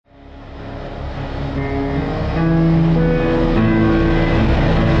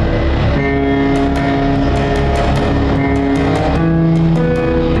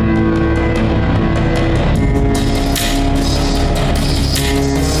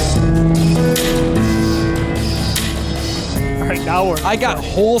hour. I got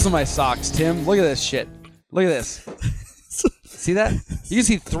holes in my socks, Tim. Look at this shit. Look at this. See that? You can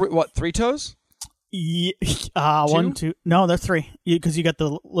see three toes? One, two. No, there's three. Because you got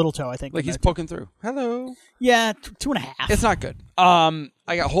the little toe, I think. Like he's poking through. Hello. Yeah, 2.5. It's not good. I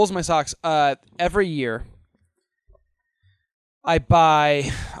got holes in my socks. Every year, I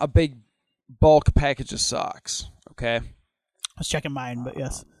buy a big bulk package of socks. Okay. I was checking mine, but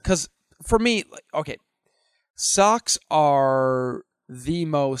yes. Because for me, okay, socks are the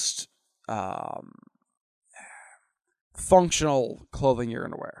most functional clothing you're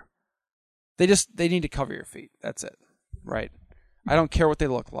going to wear. They need to cover your feet. That's it, right? I don't care what they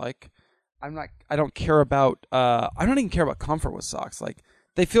look like. I don't care about. I don't even care about comfort with socks. Like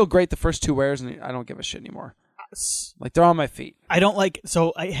they feel great the first two wears, and I don't give a shit anymore. Like they're on my feet. I don't like.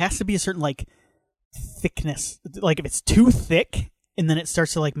 So it has to be a certain like thickness. Like if it's too thick, and then it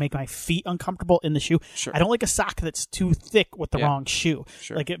starts to like make my feet uncomfortable in the shoe. Sure. I don't like a sock that's too thick with the wrong shoe.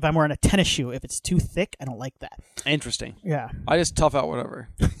 Sure. Like if I'm wearing a tennis shoe, if it's too thick, I don't like that. Interesting. Yeah. I just tough out whatever.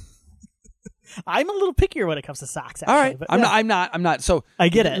 I'm a little pickier when it comes to socks. Actually, all right, but, I'm not. So I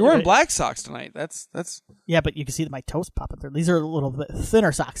get it. You're wearing black socks tonight. That's. Yeah, but you can see my toes popping through. These are a little bit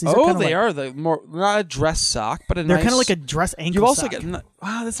thinner socks. These are the more not a dress sock, but they're kind of like a dress ankle. You also sock. get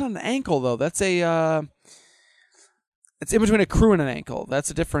wow. That's not an ankle though. That's a. It's in between a crew and an ankle. That's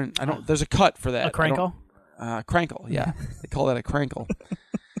a different. There's a cut for that. A crankle. Crankle. Yeah, they call that a crankle.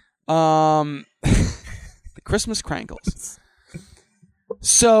 The Christmas crankles.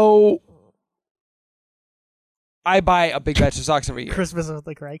 So. I buy a big batch of socks every year. Christmas with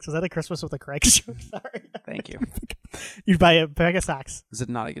the Cranks. Was that a Christmas with the Cranks joke? Sorry. Thank you. You buy a bag of socks. This is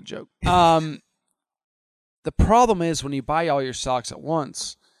not a good joke. The problem is when you buy all your socks at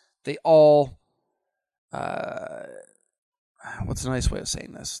once, they all, what's a nice way of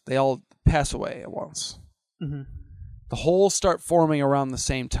saying this? They all pass away at once. Mm-hmm. The holes start forming around the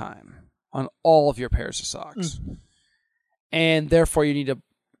same time on all of your pairs of socks. Mm-hmm. And therefore you need to,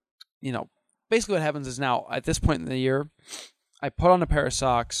 basically what happens is now, at this point in the year, I put on a pair of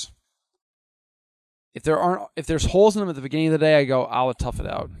socks. If there's holes in them at the beginning of the day, I go, I'll tough it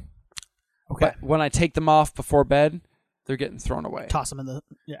out. Okay. But when I take them off before bed, they're getting thrown away. Toss them in the,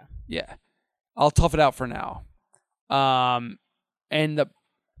 yeah. Yeah. I'll tough it out for now. And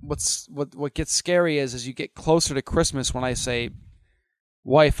what gets scary is as you get closer to Christmas when I say,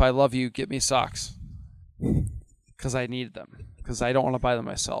 wife, I love you, get me socks. Because I need them. Because I don't want to buy them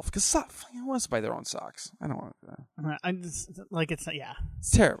myself. Because who wants to buy their own socks? I don't want to. I'm just, like it's yeah.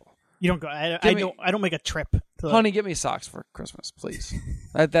 It's terrible. You don't go. I don't make a trip. Honey, get me socks for Christmas, please.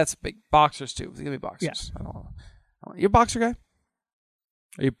 That's big. Boxers too. Give me boxers. Yeah. I don't want. You're a boxer guy.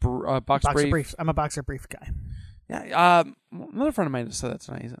 Are you boxer brief? I'm a boxer brief guy. Yeah. Another friend of mine just said that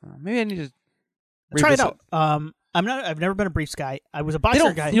tonight. Maybe I need to try it out. I've never been a briefs guy. I was a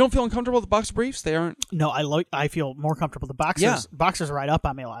boxer guy. You don't feel uncomfortable with the boxer briefs? They aren't. No, I feel more comfortable. The boxers. Yeah. Boxers ride up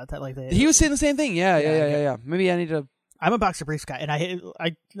on me a lot. He was saying the same thing. Yeah. Maybe I need to. I'm a boxer briefs guy, and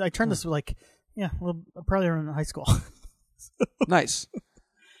I turned this probably around high school. Nice.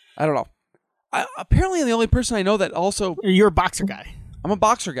 I don't know. Apparently, I'm the only person I know that also. You're a boxer guy. I'm a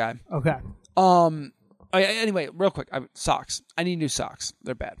boxer guy. Okay. Anyway, real quick, socks. I need new socks.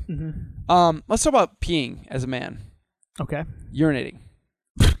 They're bad. Mm-hmm. Let's talk about peeing as a man. Okay. Urinating.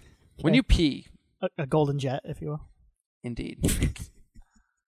 When you pee. A golden jet, if you will. Indeed.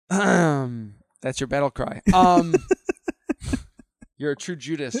 That's your battle cry. You're a true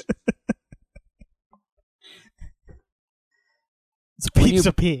Judas. It's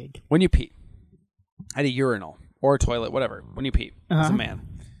a pig. When you pee at a urinal or a toilet, whatever, when you pee as a man.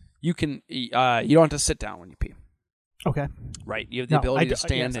 You can. You don't have to sit down when you pee. Okay. Right. You have the ability to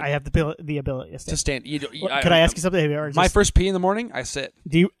stand. Yes, I have the ability to stand. Could I ask you something? My first pee in the morning, I sit.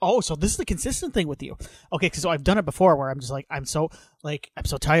 Do you? Oh, so this is the consistent thing with you. Okay, so I've done it before, where I'm just like, I'm so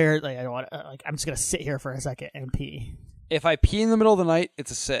tired. Like I don't want. I'm just gonna sit here for a second and pee. If I pee in the middle of the night,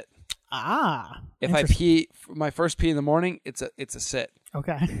 it's a sit. If I pee my first pee in the morning, it's a sit.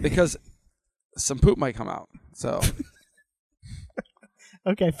 Okay. Because some poop might come out. So.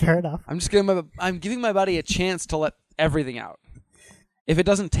 Okay, fair enough. I'm giving my body a chance to let everything out. If it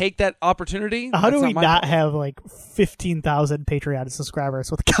doesn't take that opportunity, how do we not have like 15,000 Patreon subscribers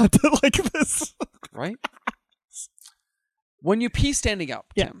with content like this? Right? When you pee standing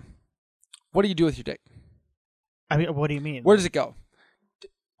up, Tim, what do you do with your dick? I mean, what do you mean? Where does it go?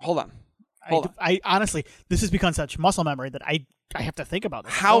 Hold on. I honestly, this has become such muscle memory that I have to think about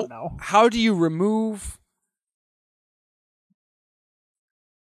this. How I don't know. How do you remove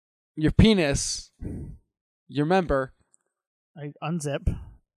your penis, your member? I unzip.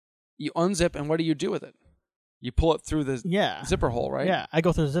 You unzip, and what do you do with it? You pull it through the zipper hole, right? Yeah, I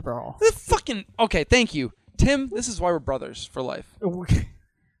go through the zipper hole. Okay, thank you. Tim, this is why we're brothers for life.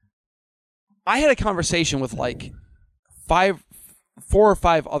 I had a conversation with like 4 or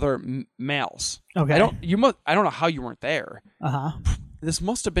 5 other males. Okay. I don't know how you weren't there. This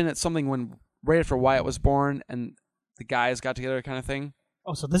must have been at something when right after Wyatt was born and the guys got together, kind of thing.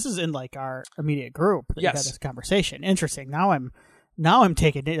 Oh, so this is in like our immediate group that you had Yes. this conversation. Interesting. Now I'm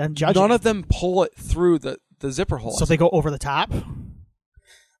taking it. I'm judging. None of them pull it through the zipper hole. So they go over the top.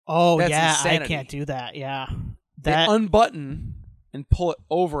 Oh, That's yeah, insanity. I can't do that. Yeah, They unbutton and pull it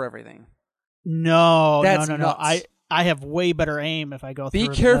over everything. No. Nuts. I have way better aim if I go through.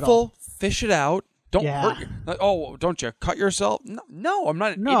 Be careful. Fish it out. Don't hurt you. Yeah. Oh, don't you cut yourself? No, I'm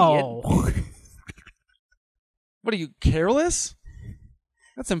not an idiot. No. What are you, careless?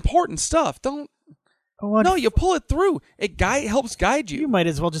 That's important stuff. Don't. What? No, you pull it through. It helps guide you. You might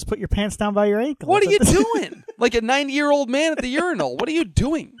as well just put your pants down by your ankle. What are you doing? Like a 90-year-old man at the urinal. What are you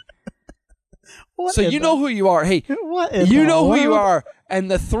doing? So you know who you are. Hey, you know who you are, and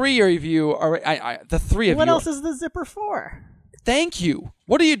the 3 of you are. The 3 of you. What else is the zipper for? Thank you.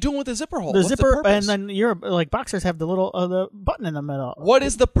 What are you doing with the zipper hole? The What's zipper, the and then your like boxers have the little the button in the middle. What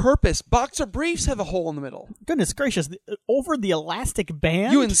is the purpose? Boxer briefs have a hole in the middle. Goodness gracious! Over the elastic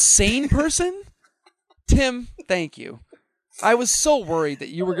band. You insane person, Tim. Thank you. I was so worried that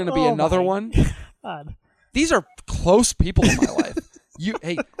you were going to be another one. God. These are close people in my life.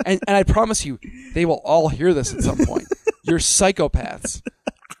 And I promise you, they will all hear this at some point. You're psychopaths.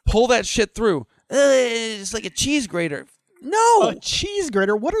 Pull that shit through. It's like a cheese grater. No, a cheese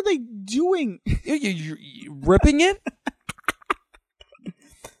grater. What are they doing? You're ripping it.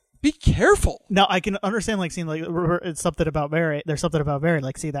 Be careful. Now I can understand, like seeing like it's something about Barry. There's something about Barry,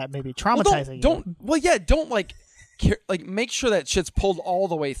 like see that maybe traumatizing. Don't like make sure that shit's pulled all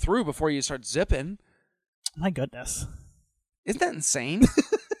the way through before you start zipping. My goodness, isn't that insane?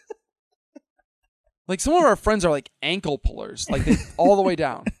 Like some of our friends are like ankle pullers, like all the way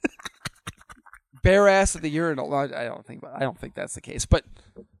down. Bare ass at the urinal. I don't think that's the case, but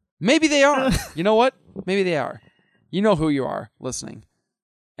maybe they are. You know what? Maybe they are. You know who you are listening.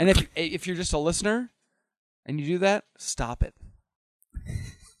 And if you're just a listener and you do that, stop it.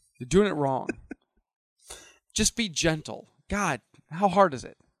 You're doing it wrong. Just be gentle. God, how hard is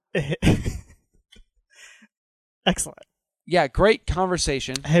it? Excellent. Yeah, great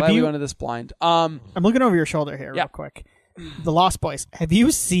conversation. Glad we went to this blind. I'm looking over your shoulder here real quick. The Lost Boys. Have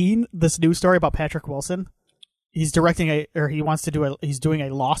you seen this news story about Patrick Wilson? He's directing he's doing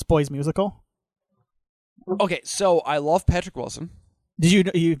a Lost Boys musical. Okay, so I love Patrick Wilson. Have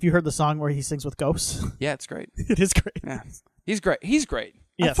you heard the song where he sings with ghosts? Yeah, it's great. It is great. Yeah, he's great. He's great.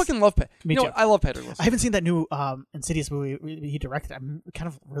 Yes. I fucking love Patrick. Me too. I love Patrick Wilson. I haven't seen that new Insidious movie he directed. I'm kind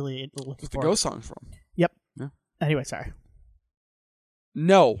of really looking What's forward. the ghost song from? Yep. Yeah. Anyway, sorry.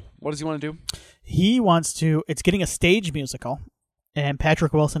 No. What does he want to do? He wants to. It's getting a stage musical, and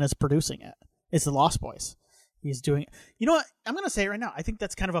Patrick Wilson is producing it. It's the Lost Boys. He's doing. You know what? I'm going to say it right now. I think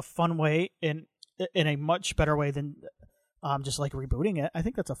that's kind of a fun way, in a much better way than just like rebooting it. I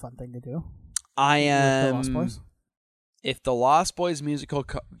think that's a fun thing to do. I am. The Lost Boys. If the Lost Boys musical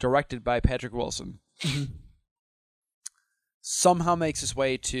directed by Patrick Wilson somehow makes its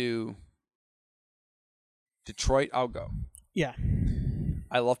way to Detroit, I'll go. Yeah.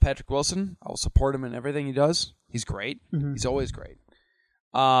 I love Patrick Wilson. I'll support him in everything he does. He's great. Mm-hmm. He's always great.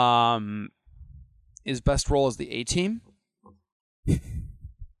 His best role is the A-Team.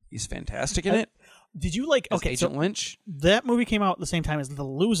 He's fantastic in it. Did you like Agent Lynch? That movie came out at the same time as The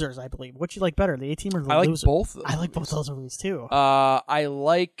Losers, I believe. What you like better, the A-Team or the I Losers? like both. I like both those movies too. I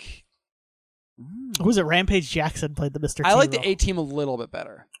like. Who's it? Rampage Jackson played the Mr. T I like role. the A-Team a little bit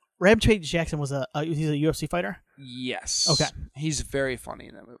better. Rampage Jackson was he's a UFC fighter? Yes. Okay. He's very funny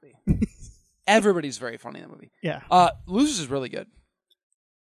in that movie. Everybody's very funny in that movie. Yeah. Losers is really good.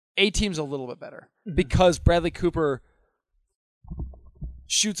 A-Team's a little bit better because Bradley Cooper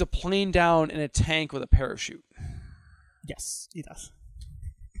shoots a plane down in a tank with a parachute. Yes, he does.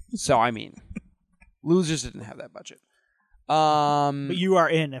 So, I mean, Losers didn't have that budget. But you are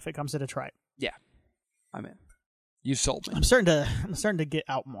in if it comes to Detroit. Yeah, I'm in. You sold me. I'm starting to get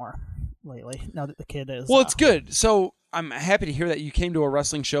out more lately now that the kid is. Well, it's good. So I'm happy to hear that you came to a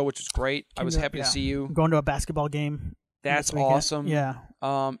wrestling show, which is great. I was happy to see you. I'm going to a basketball game. That's awesome. Yeah.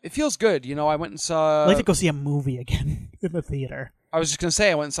 It feels good. You know, I went and saw. I'd like to go see a movie again in the theater. I was just gonna say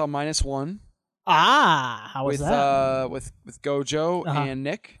I went and saw -1. How was that? With Gojo and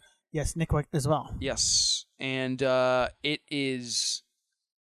Nick. Yes, Nick as well. Yes, and it is.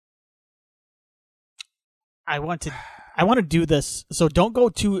 I I want to do this, so don't go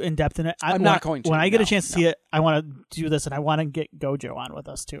too in depth in it. I'm not going to. When I get a chance to see it, I want to do this, and I want to get Gojo on with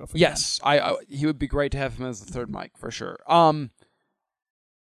us too. If we yes, he would be great to have him as the third mic for sure. I'm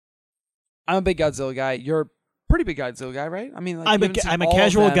a big Godzilla guy. You're a pretty big Godzilla guy, right? I mean, like, I'm a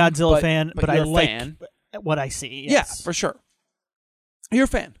casual Godzilla fan, but I like fan. what I see. Yes. Yeah, for sure. You're a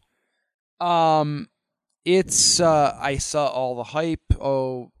fan. It's I saw all the hype.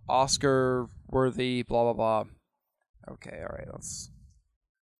 Oh, Oscar worthy. Blah blah blah. Okay, all right.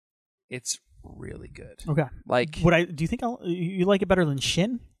 It's really good. Okay. Like, do you think you like it better than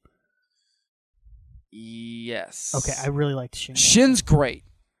Shin? Yes. Okay, I really liked Shin. Shin's great,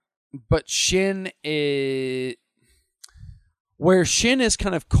 but Shin is where Shin is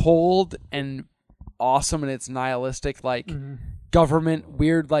kind of cold and awesome, and it's nihilistic, like government,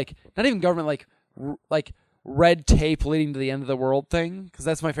 weird, like not even government, like red tape leading to the end of the world thing. Because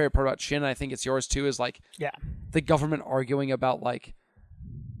that's my favorite part about Shin, and I think it's yours too. Is like the government arguing about like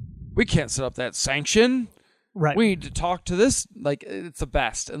we can't set up that sanction. Right. We need to talk to this. Like, it's the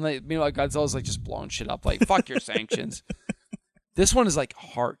best. And like, meanwhile, Godzilla's like just blowing shit up. Like, fuck your sanctions. This one is like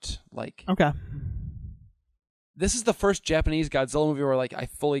heart. Like, okay. This is the first Japanese Godzilla movie where like I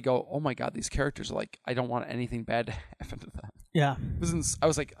fully go, oh my god, these characters are like, I don't want anything bad to happen to them. Yeah. I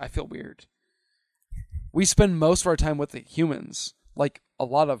was like, I feel weird. We spend most of our time with the humans, like a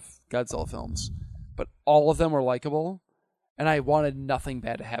lot of Godzilla films, but all of them were likable. And I wanted nothing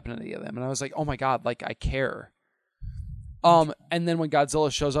bad to happen to any of them. And I was like, oh my god, like I care. And then when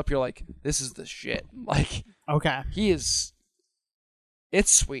Godzilla shows up, you're like, this is the shit. Like, okay. It's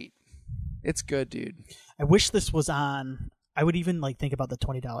sweet. It's good, dude. I wish this was on. I would even like think about the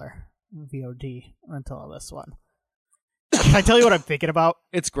 $20 VOD rental of this one. Can I tell you what I'm thinking about?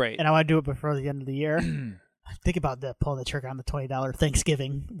 It's great. And I want to do it before the end of the year. Think about pulling the trigger on the $20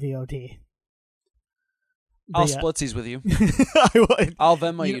 Thanksgiving VOD. I'll splitsies with you. I'll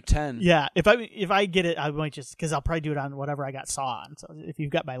Venmo you 10. Yeah, if I get it, I might just because I'll probably do it on whatever I got Saw on. So if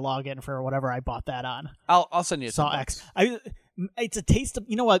you've got my login for whatever I bought that on, I'll send you a Saw X. It's a taste of,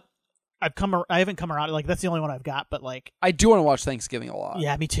 you know what? I haven't come around. Like that's the only one I've got. But like I do want to watch Thanksgiving a lot.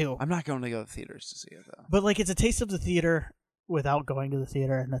 Yeah, me too. I'm not going to go to theaters to see it though. But like it's a taste of the theater without going to the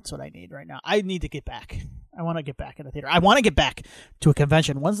theater, and that's what I need right now. I need to get back. I want to get back in the theater. I want to get back to a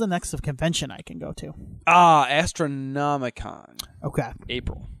convention. When's the next convention I can go to? Astronomicon. Okay.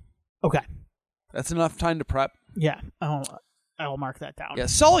 April. Okay. That's enough time to prep. Yeah. I will mark that down. Yeah,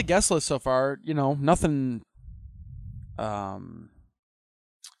 solid guest list so far. You know, nothing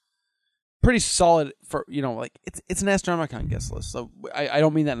pretty solid for, you know, like it's an Astronomicon guest list. So I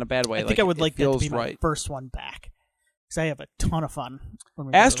don't mean that in a bad way. I think I would like that to be my right. first one back. Because I have a ton of fun.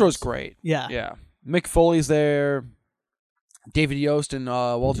 Astro's great. Yeah. Yeah. Mick Foley's there. David Yost and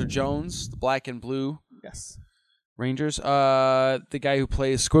Walter Jones, the Black and Blue Rangers. The guy who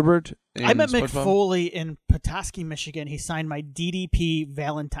plays Squidward. I met Mick Foley in Petoskey, Michigan. He signed my DDP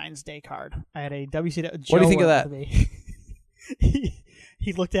Valentine's Day card. I had a WCW. What do you think of that?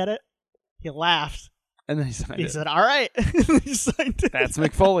 He looked at it. He laughed. And then he signed it. He said, all right. He signed it. That's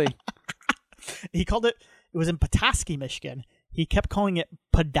Mick Foley. He called it. It was in Petoskey, Michigan. He kept calling it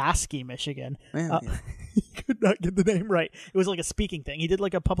Podosky, Michigan. He could not get the name right. It was like a speaking thing. He did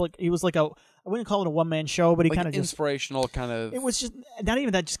like a public. He was like I wouldn't call it a one-man show, but he like kind of just inspirational kind of. It was just not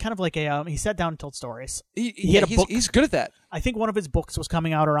even that. Just kind of like a. He sat down and told stories. He had a book. He's good at that. I think one of his books was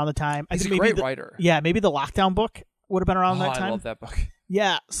coming out around the time. He's a great writer. Yeah, maybe the Lockdown book would have been around that time. I love that book.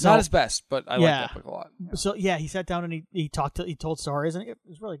 Yeah, so, not his best, but I like that book a lot. Yeah. So yeah, he sat down and he told stories, and it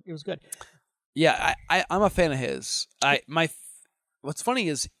was good. Yeah, I'm a fan of his. What's funny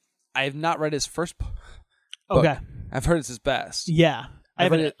is I have not read his first book. Okay, I've heard it's his best. Yeah,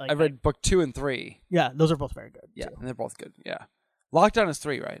 I've read book 2 and 3. Yeah, those are both very good. Yeah, too. and they're both good. Yeah, Lockdown is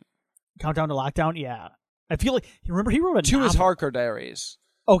 3, right? Countdown to Lockdown. Yeah, I feel like remember he wrote a 2 novel. is Hardcore Diaries.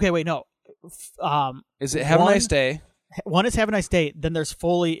 Okay, wait, no. Is it Have a Nice Day? 1 is Have a Nice Day. Then there's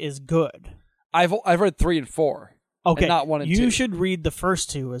Foley is Good. I've read 3 and 4. Okay, and not 1 and 2. You should read the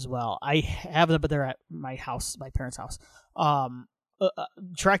first 2 as well. I have them, but they're at my house, my parents' house.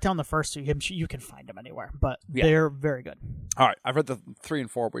 Track down the first 2. You can find them anywhere, but they're very good. All right, I've read the 3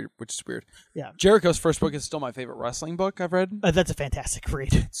 and 4, which is weird. Yeah, Jericho's first book is still my favorite wrestling book I've read. That's a fantastic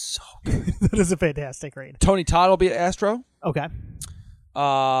read. It's so good. That is a fantastic read. Tony Todd will be at Astro. Okay.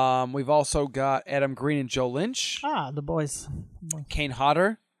 We've also got Adam Green and Joe Lynch. The boys. Kane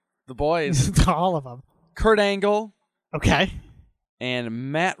Hodder, the boys. All of them. Kurt Angle. Okay.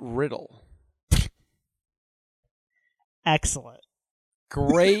 And Matt Riddle. Excellent.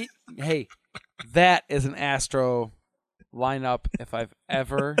 Great. Hey, that is an Astro lineup if I've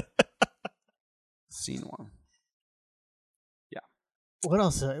ever seen one. What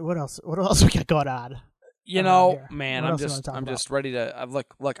else? What else we got going on? You know, man, I'm just ready to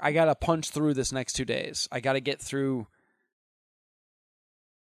look. I gotta punch through this next 2 days. I gotta get through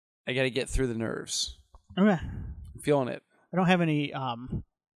the nerves. Okay. I'm feeling it. I don't have any. I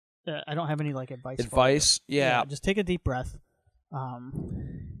don't have any like advice. Advice? Yeah. Just take a deep breath.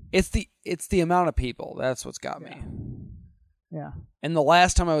 It's the amount of people. That's what's got me. Yeah. And the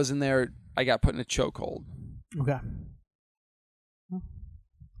last time I was in there, I got put in a chokehold. Okay.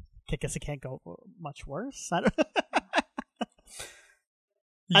 I guess it can't go much worse. I don't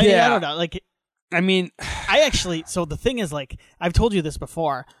know. Like, I actually. So the thing is, like, I've told you this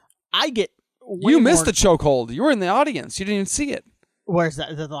before. I get. You missed the chokehold. You were in the audience. You didn't even see it. Where's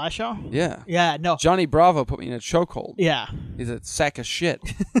that? Is that the last show? Yeah. Yeah. No. Johnny Bravo put me in a chokehold. Yeah. He's a sack of shit.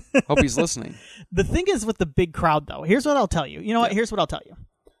 Hope he's listening. The thing is with the big crowd, though. Here's what I'll tell you. You know what? Here's what I'll tell you.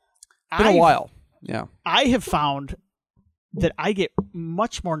 Been a while. Yeah. I have found that I get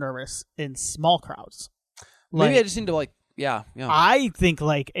much more nervous in small crowds. Maybe I just need to yeah. I think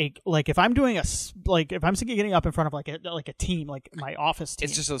if I'm doing if I'm getting up in front of like a team, like my office team.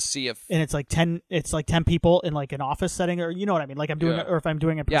 It's just a sea of, and it's like 10 people in like an office setting, or you know what I mean? Like I'm doing or if I'm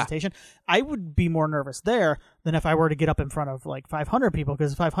doing a presentation, I would be more nervous there than if I were to get up in front of like 500 people,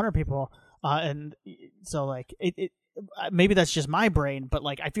 because 500 people and so like it maybe that's just my brain, but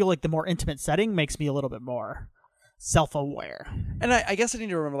like I feel like the more intimate setting makes me a little bit more self-aware. And I guess I need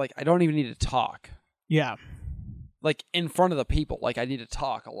to remember, like, I don't even need to talk. Yeah. Like, in front of the people. Like, I need to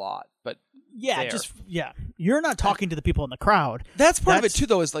talk a lot, but you're not talking to the people in the crowd. That's part of it, too,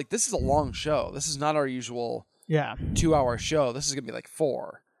 though, is, like, this is a long show. This is not our usual 2-hour show. This is going to be, like,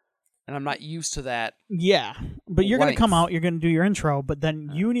 4. And I'm not used to that. Yeah. But you're going to come out, you're going to do your intro, but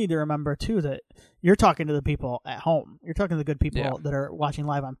then you need to remember, too, that you're talking to the people at home. You're talking to the good people that are watching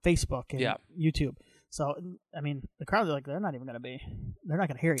live on Facebook and YouTube. So, I mean, the crowd, they're not even going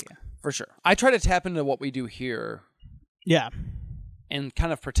to hear you. For sure. I try to tap into what we do here. Yeah. And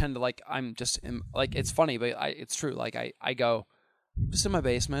kind of pretend to, like, I'm just, it's funny, but it's true. Like, I go, just in my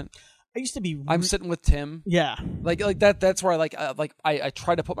basement. I used to be... I'm sitting with Tim. Yeah. Like that's where I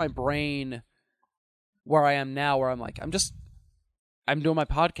try to put my brain where I am now, where I'm like, I'm doing my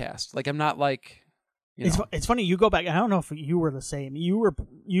podcast. Like, I'm not like... It's funny, you go back, I don't know if you were the same.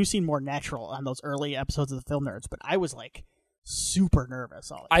 You seemed more natural on those early episodes of the Film Nerds, but I was like super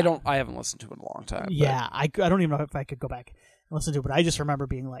nervous all the time. I haven't listened to it in a long time. Yeah, I don't even know if I could go back and listen to it, but I just remember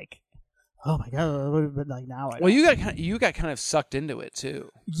being like, oh my god, but like now you got kind of sucked into it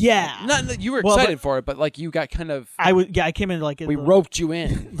too. Yeah. Not that you were excited for it, but like you got kind of I came in like we roped you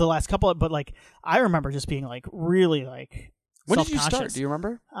in. The last couple but like I remember just being like really like when did you start? Do you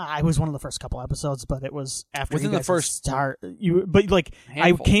remember? I was one of the first couple episodes, but it was after within the first start. But like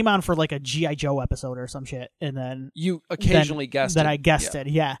handful. I came on for like a G.I. Joe episode or some shit, and then you occasionally guessed. Then I guessed it,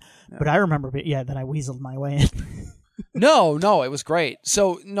 yeah. But I remember, then I weaseled my way in. No, it was great.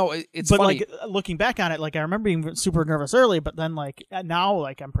 So no, it's but funny. Like looking back on it, like I remember being super nervous early, but then like now,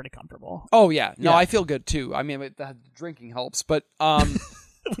 like I'm pretty comfortable. Oh yeah, no, I feel good too. I mean, the drinking helps, but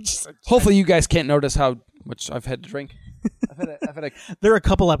hopefully you guys can't notice how much I've had to drink. I've had a. There are a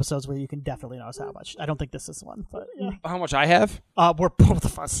couple episodes where you can definitely notice how much. I don't think this is one, but yeah. How much I have? We're both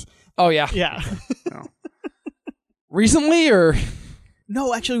of us. Oh yeah, yeah. No. Recently or?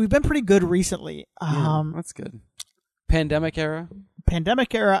 No, actually, we've been pretty good recently. That's good. Pandemic era?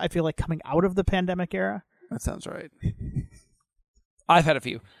 I feel like coming out of the pandemic era. That sounds right. I've had a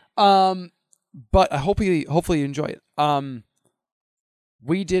few. But hopefully you enjoy it.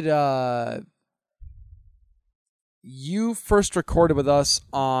 We did you first recorded with us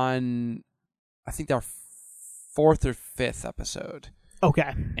on I think our 4th or 5th episode.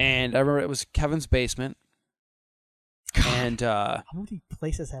 Okay. And I remember it was Kevin's basement. God, and how many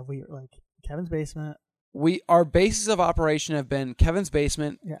places have we like Kevin's basement? Our bases of operation have been Kevin's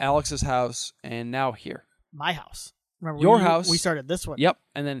basement, Alex's house, and now here. My house. Remember your house. We started this one. Yep,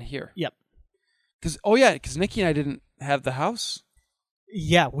 and then here. Yep. Because Nikki and I didn't have the house.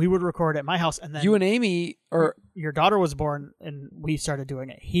 Yeah, we would record at my house, and then you and Amy, or your daughter was born, and we started doing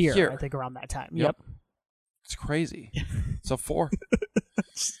it here. I think around that time. Yep. It's crazy. So 4.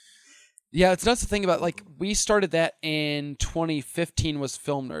 Yeah, it's nuts to think about. Like, we started that in 2015 was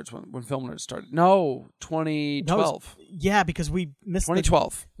Film Nerds, when Film Nerds started. No, 2012. No, because we missed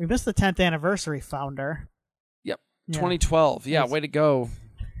 2012. We missed the 10th anniversary founder. Yep, 2012. Yeah, way to go.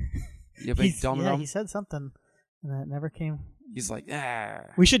 You big dumb. Yeah, he said something, and that never came. He's like,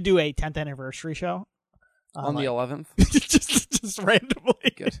 We should do a 10th anniversary show. On the 11th? just randomly.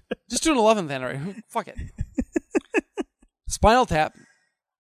 Good. Just do an 11th anniversary. Fuck it. Spinal Tap.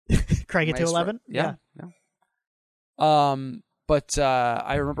 Crank it to 11? Yeah. But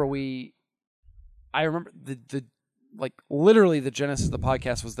I remember the like literally the genesis of the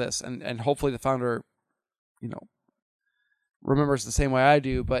podcast was this, and hopefully the founder, remembers the same way I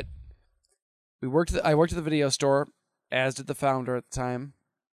do. But I worked at the video store, as did the founder at the time,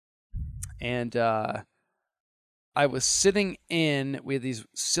 and I was sitting we had these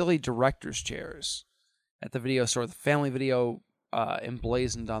silly director's chairs at the video store, the family video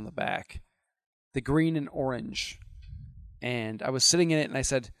emblazoned on the back, the green and orange, and I was sitting in it, and I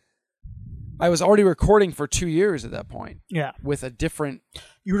said, I was already recording for 2 years at that point. Yeah. With a different...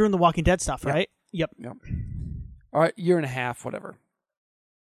 You were doing the Walking Dead stuff, right? Yep. All right, year and a half, whatever.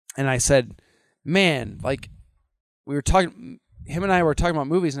 And I said, man, like, him and I were talking about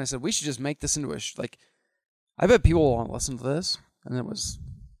movies, and I said, we should just make this into I bet people will want to listen to this. And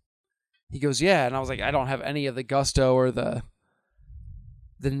he goes, yeah. And I was like, I don't have any of the gusto or the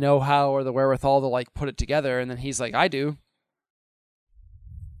know-how or the wherewithal to, put it together. And then he's like, I do.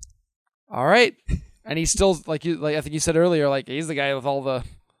 All right. And he's still I think you said earlier, he's the guy with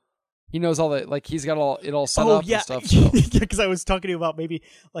he knows all the, he's got it all set up and stuff. So. Because I was talking to you about maybe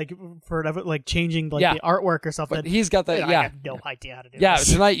for changing the artwork or something. But he's got that. I have no idea how to do this. Yeah,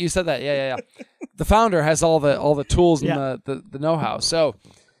 this. tonight you said that. Yeah. The founder has all the tools and the know-how. So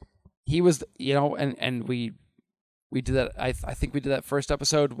he was, and we did that. I think we did that first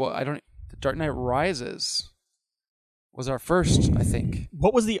episode. Well, The Dark Knight Rises was our first, I think.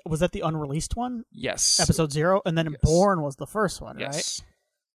 What was that the unreleased one? Yes. Episode 0, and then Born was the first one, yes.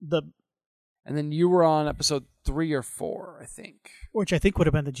 Right? And then you were on episode 3 or 4, I think. Which I think would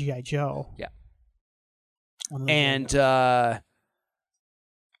have been the G.I. Joe. Yeah. And I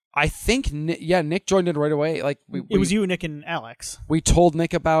think Nick joined in right away. It was you, Nick, and Alex. We told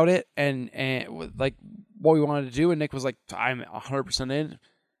Nick about it and what we wanted to do, and Nick was like, I'm 100% in.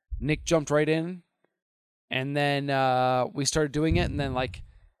 Nick jumped right in. And then we started doing it, and then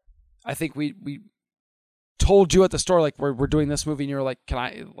I think we told you at the store we're doing this movie, and you were like, "Can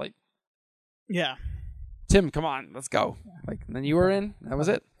I Yeah. Tim, come on, let's go." And then you were in. That was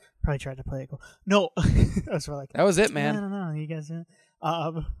it. Probably tried to play it cool. No, I was that was it, man. I don't know, you guys.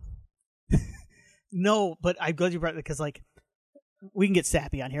 No, but I'm glad you brought it because we can get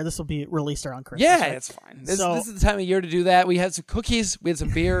sappy on here. This will be released around Christmas. Yeah, right? it's fine. This is the time of year to do that. We had some cookies. We had some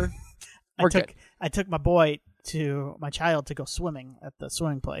beer. I took my child to go swimming at the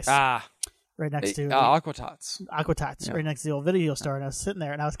swimming place. Right next to Aquatots. Right next to the old video store, and I was sitting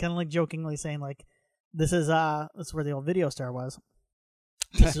there, and I was kind of jokingly saying this is where the old video store was.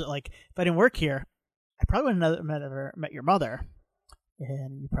 This is if I didn't work here, I probably would have never met your mother,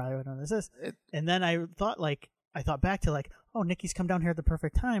 and you probably would know who this is. And then I thought back to oh, Nikki's come down here at the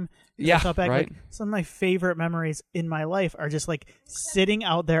perfect time. Yeah, I thought back, right. Some of my favorite memories in my life are just sitting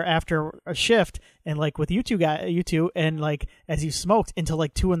out there after a shift and with you two, and as you smoked until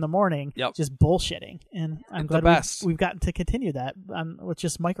 2 a.m, just bullshitting. And I'm glad we've gotten to continue that with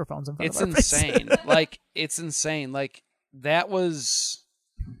just microphones in front of our It's insane. It's insane. That was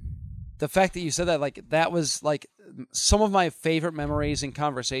the fact that you said that. That was some of my favorite memories and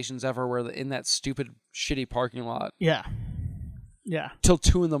conversations ever were in that stupid, shitty parking lot. Yeah. Yeah. Till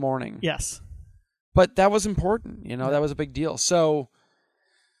 2 a.m. Yes. But that was important, that was a big deal. So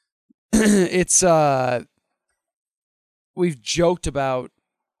it's we've joked about,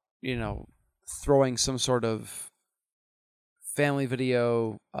 throwing some sort of family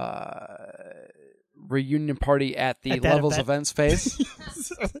video reunion party at the Levels event space.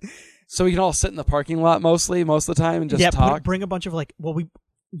 So we can all sit in the parking lot most of the time and just talk. Bring a bunch of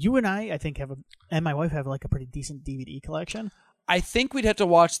you and I think and my wife have a pretty decent DVD collection. I think we'd have to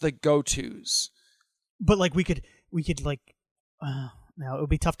watch the go-tos. But we could no, it would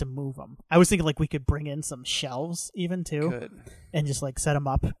be tough to move them. I was thinking we could bring in some shelves even too. Good. And just set them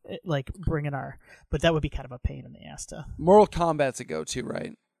up, bring in but that would be kind of a pain in the ass to. Mortal Kombat's a go-to,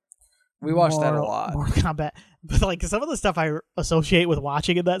 right? We watch that a lot. Mortal Kombat. But some of the stuff I associate with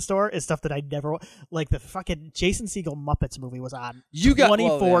watching in that store is stuff that I never the fucking Jason Segel Muppets movie was on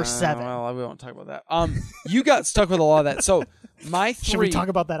 24/7. Well, we won't talk about that. You got stuck with a lot of that. So my 3. Should we talk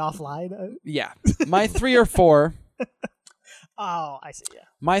about that offline? Yeah. My 3 or 4. Oh, I see. Yeah.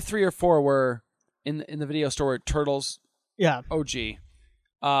 My 3 or 4 were in the video store. Turtles. Yeah. OG.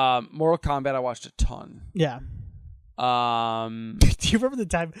 Mortal Kombat. I watched a ton. Yeah. Do you remember the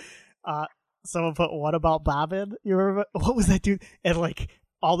time? Someone put "What About Bob" in. You remember what was that dude? And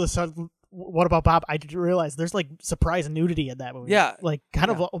all of a sudden, "What About Bob"? I didn't realize there's surprise nudity in that movie. Yeah,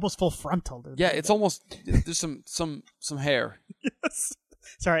 of almost full frontal. Dude. Yeah, it's almost there's some hair. Yes.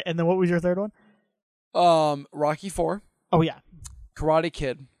 Sorry, and then what was your third one? Rocky 4. Oh yeah. Karate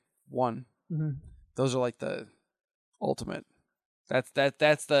Kid 1. Mm-hmm. Those are the ultimate. That's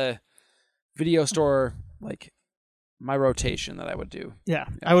the video store, like, my rotation that I would do. Yeah.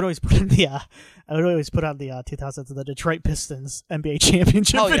 I would always put in the 2000s the Detroit Pistons NBA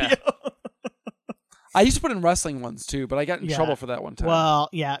championship video. Yeah. I used to put in wrestling ones too, but I got in trouble for that one time. Well,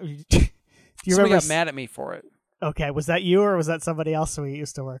 yeah. Somebody got mad at me for it. Okay, was that you or was that somebody else we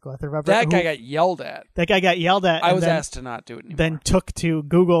used to work with? Remember that guy got yelled at. That guy got yelled at. I was asked to not do it anymore. Then took to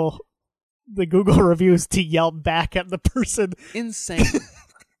the Google reviews to yell back at the person. Insane.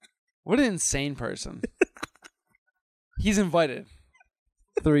 What an insane person. He's invited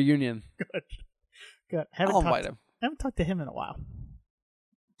to the reunion. Good. I'll invite him. I haven't talked to him in a while.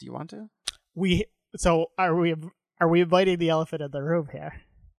 Do you want to? So are we inviting the elephant in the room here?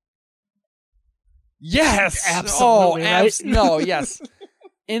 Yes, absolutely. Right? No, yes,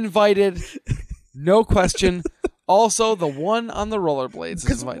 invited, no question. Also, the one on the rollerblades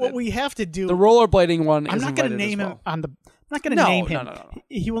is invited. What we have to do, the rollerblading one, I'm is not going to name him on the. I'm not going to name him. No.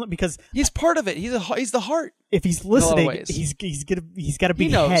 He won't, because he's part of it. He's the heart. If he's listening, he's got to be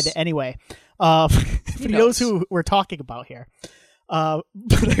head anyway. He knows who we're talking about here. But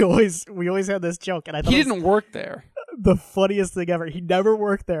we always had this joke, and I thought he didn't work there. The funniest thing ever. He never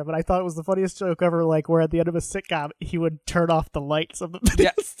worked there, but I thought it was the funniest joke ever. Like, where at the end of a sitcom, he would turn off the lights of the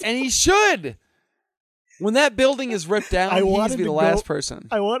yeah, and he should. When that building is ripped down, he needs to be the last person.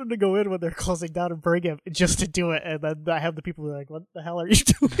 I wanted to go in when they're closing down and bring him just to do it, and then I have the people who are like, "What the hell are you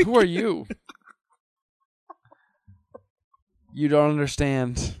doing? Who are you? You don't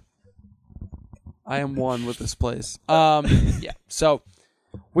understand. I am one with this place." Yeah. So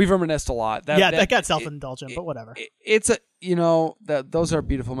we've reminisced a lot. That got self-indulgent, but whatever. It's those are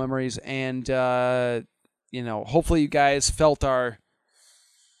beautiful memories, and hopefully you guys felt our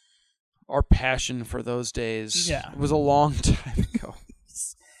passion for those days. Yeah. It was a long time ago.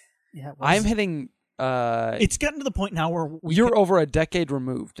 Yeah, I'm hitting. It's gotten to the point now where you're over a decade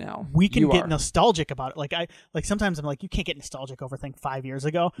removed now. We can get nostalgic about it. Like sometimes I'm like, you can't get nostalgic over 5 years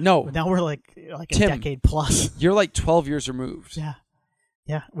ago. No, but now we're like a Tim, decade plus. You're like 12 years removed.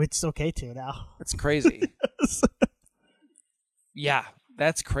 Yeah, it's okay to now. It's crazy. Yeah,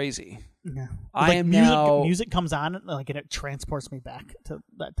 that's crazy. Yeah. I am now. Music comes on, and it transports me back to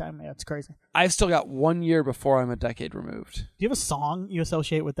that time. Yeah, it's crazy. I've still got 1 year before I'm a decade removed. Do you have a song you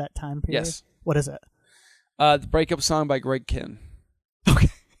associate with that time period? Yes. What is it? The Breakup Song by Greg Kihn. Okay.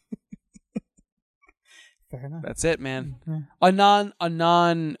 Fair enough. That's it, man. Yeah. A non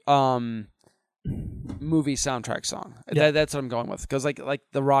movie soundtrack song. Yeah. That's what I'm going with, because like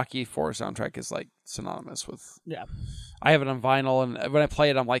the Rocky IV soundtrack is like synonymous with. Yeah. I have it on vinyl, and when I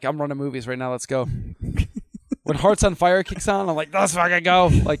play it, I'm like, I'm running movies right now. Let's go. When Hearts on Fire kicks on, I'm like, let's fucking go.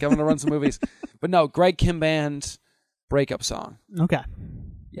 Like, I'm gonna run some movies. But no, Greg Kihn Band, Breakup Song. Okay.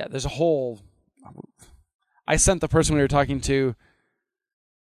 Yeah, there's a whole. I sent the person we were talking to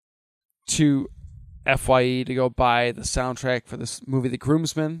FYE to go buy the soundtrack for this movie, The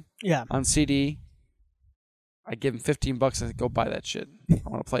Groomsman. Yeah. On CD. I give him $15. I said, go buy that shit. I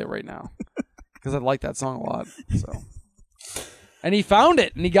want to play it right now because I like that song a lot. So, and he found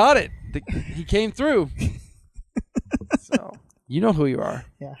it and he got it. He came through. So you know who you are.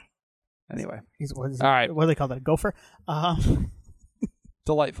 Yeah. Anyway. All right. What do they call that? A gopher?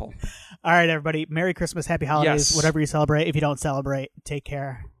 Delightful. All right, everybody. Merry Christmas. Happy holidays. Yes. Whatever you celebrate. If you don't celebrate, take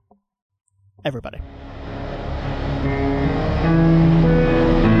care. Everybody.